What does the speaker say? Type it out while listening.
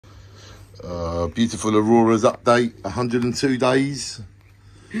Beautiful Aurora's update, 102 days.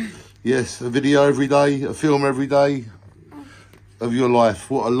 Yes, a video every day, a film every day of your life.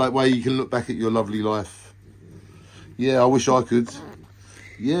 What a way you can look back at your lovely life. Yeah, I wish I could.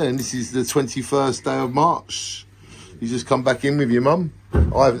 Yeah, and this is the 21st day of March. You just come back in with your mum.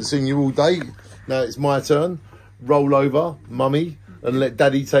 I haven't seen you all day. Now it's my turn. Roll over, mummy, and let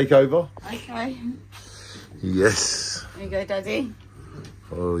daddy take over. Okay. Yes. There you go, daddy.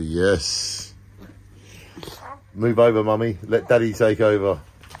 Oh, yes. Move over, mummy. Let daddy take over.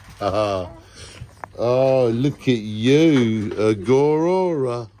 Oh, look at you,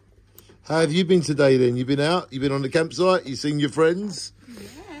 Aurora. How have you been today then? You been out? You been on the campsite? You seen your friends?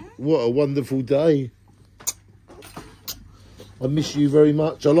 Yeah. What a wonderful day. I miss you very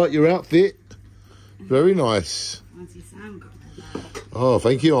much. I like your outfit. Very nice. Auntie Sam got that. Oh,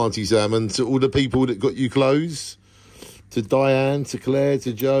 thank you, Auntie Sam. And to all the people that got you clothes. To Diane, to Claire,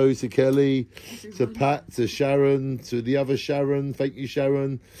 to Joe, to Kelly, to Pat, to Sharon, to the other Sharon. Thank you,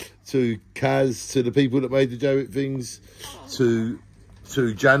 Sharon. To Kaz, to the people that made the Joe things. To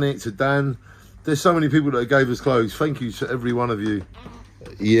Janet, to Dan. There's so many people that gave us clothes. Thank you to every one of you.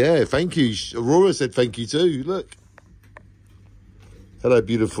 Yeah, thank you. Aurora said thank you too. Look. Hello,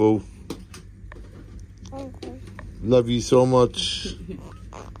 beautiful. Love you so much.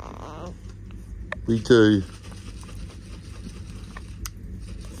 Me too.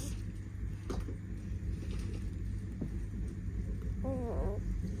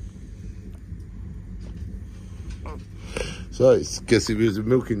 So, guess it was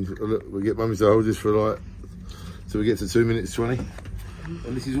milking. Look, we get mummy to hold this for like, till we get to 2 minutes 20.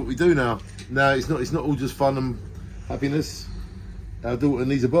 And this is what we do now. Now, it's not all just fun and happiness. Our daughter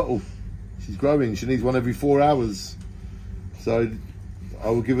needs a bottle. She's growing. She needs one every 4 hours. So I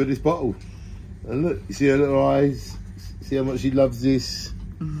will give her this bottle. And look, you see her little eyes? See how much she loves this?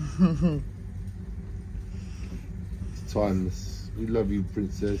 It's timeless. We love you,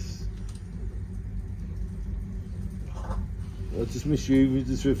 princess. I just miss you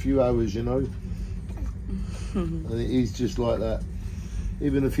just for a few hours, you know? And it is just like that.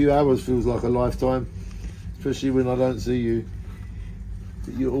 Even a few hours feels like a lifetime. Especially when I don't see you.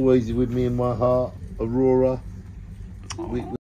 But you're always with me in my heart, Aurora.